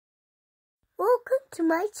Welcome to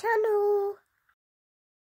my channel.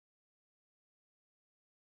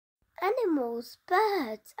 Animals,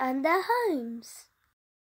 birds and their homes.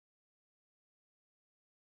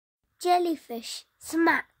 Jellyfish,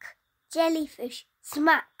 smack. Jellyfish,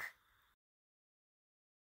 smack.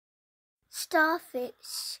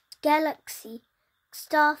 Starfish, galaxy.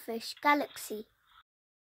 Starfish, galaxy.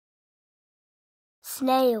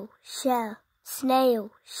 Snail, shell.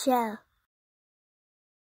 Snail, shell.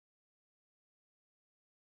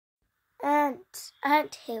 Ant,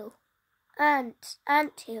 anthill. Ant,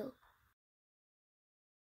 anthill.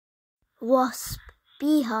 Wasp,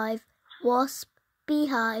 beehive. Wasp,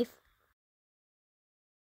 beehive.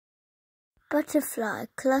 Butterfly,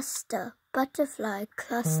 cluster. Butterfly,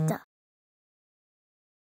 cluster.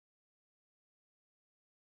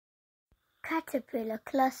 Caterpillar,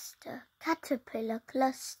 cluster. Caterpillar,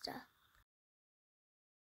 cluster.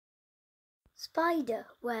 Spider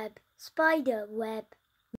web. Spider web.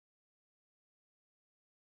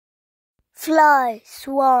 Fly,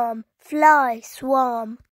 swarm. Fly,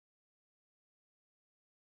 swarm.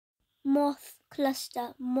 Moth,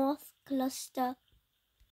 cluster. Moth, cluster.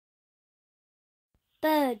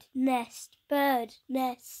 Bird nest. Bird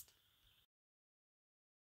nest.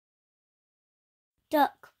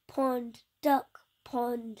 Duck pond. Duck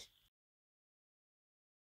pond.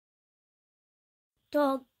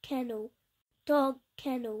 Dog kennel. Dog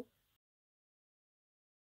kennel.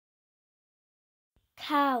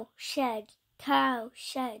 Cow shed. Cow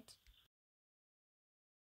shed.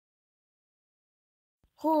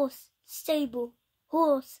 Horse stable.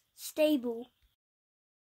 Horse stable.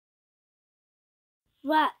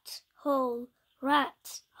 Rat hole.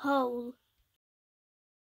 Rat hole.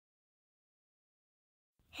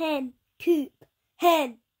 Hen coop.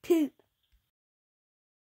 Hen coop.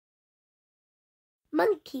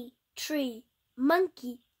 Monkey tree.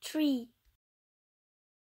 Monkey tree.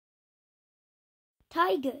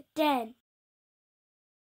 Tiger den.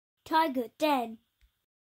 Tiger den.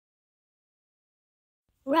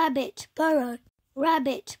 Rabbit burrow.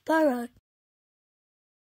 Rabbit burrow.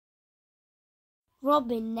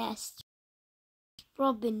 Robin nest.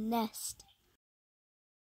 Robin nest.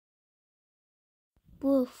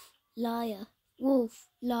 Wolf liar. Wolf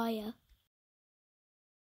liar.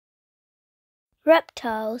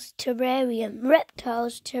 Reptiles terrarium.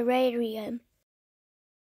 Reptiles terrarium.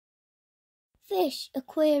 Fish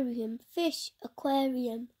aquarium. Fish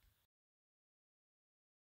aquarium.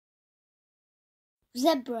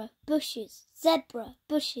 Zebra bushes. Zebra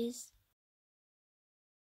bushes.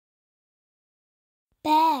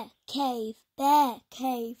 Bear cave. Bear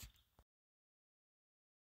cave.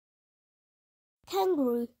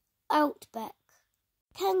 Kangaroo outback.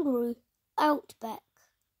 Kangaroo outback.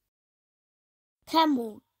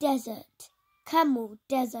 Camel desert. Camel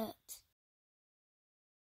desert.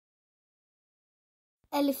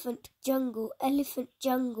 Elephant jungle. Elephant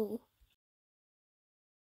jungle.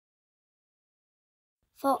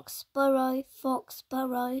 Fox burrow. Fox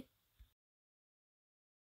burrow.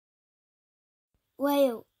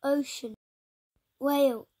 Whale ocean.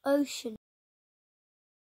 Whale ocean.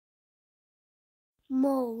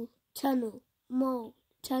 Mole tunnel. Mole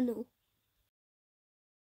tunnel.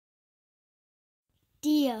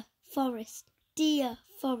 Deer forest. Deer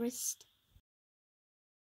forest.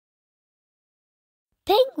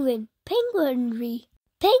 Penguin. Penguinry.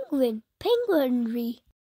 Penguin. Penguinry.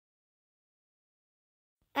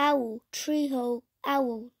 Owl tree hole.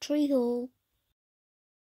 Owl tree hole.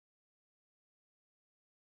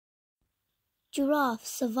 Giraffe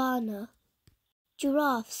savannah.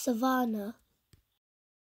 Giraffe savannah.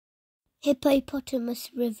 Hippopotamus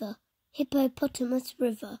river. Hippopotamus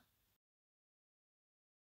river.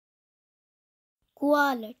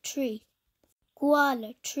 Koala tree.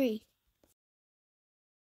 Koala tree.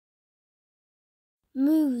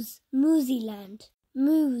 Moose. Mooseyland.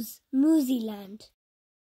 Moose. Mooseyland.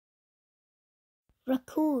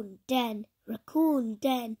 Raccoon den. Raccoon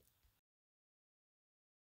den.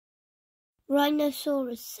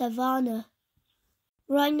 Rhinoceros savannah.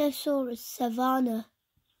 Rhinoceros savannah.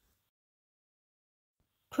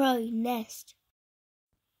 Crow nest.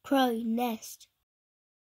 Crow nest.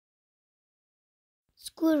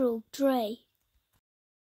 Squirrel dray.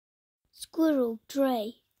 Squirrel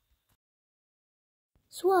dray.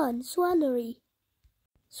 Swan swannery.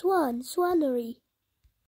 Swan swannery.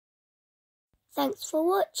 Thanks for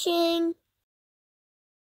watching.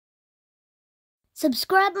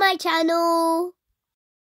 Subscribe my channel.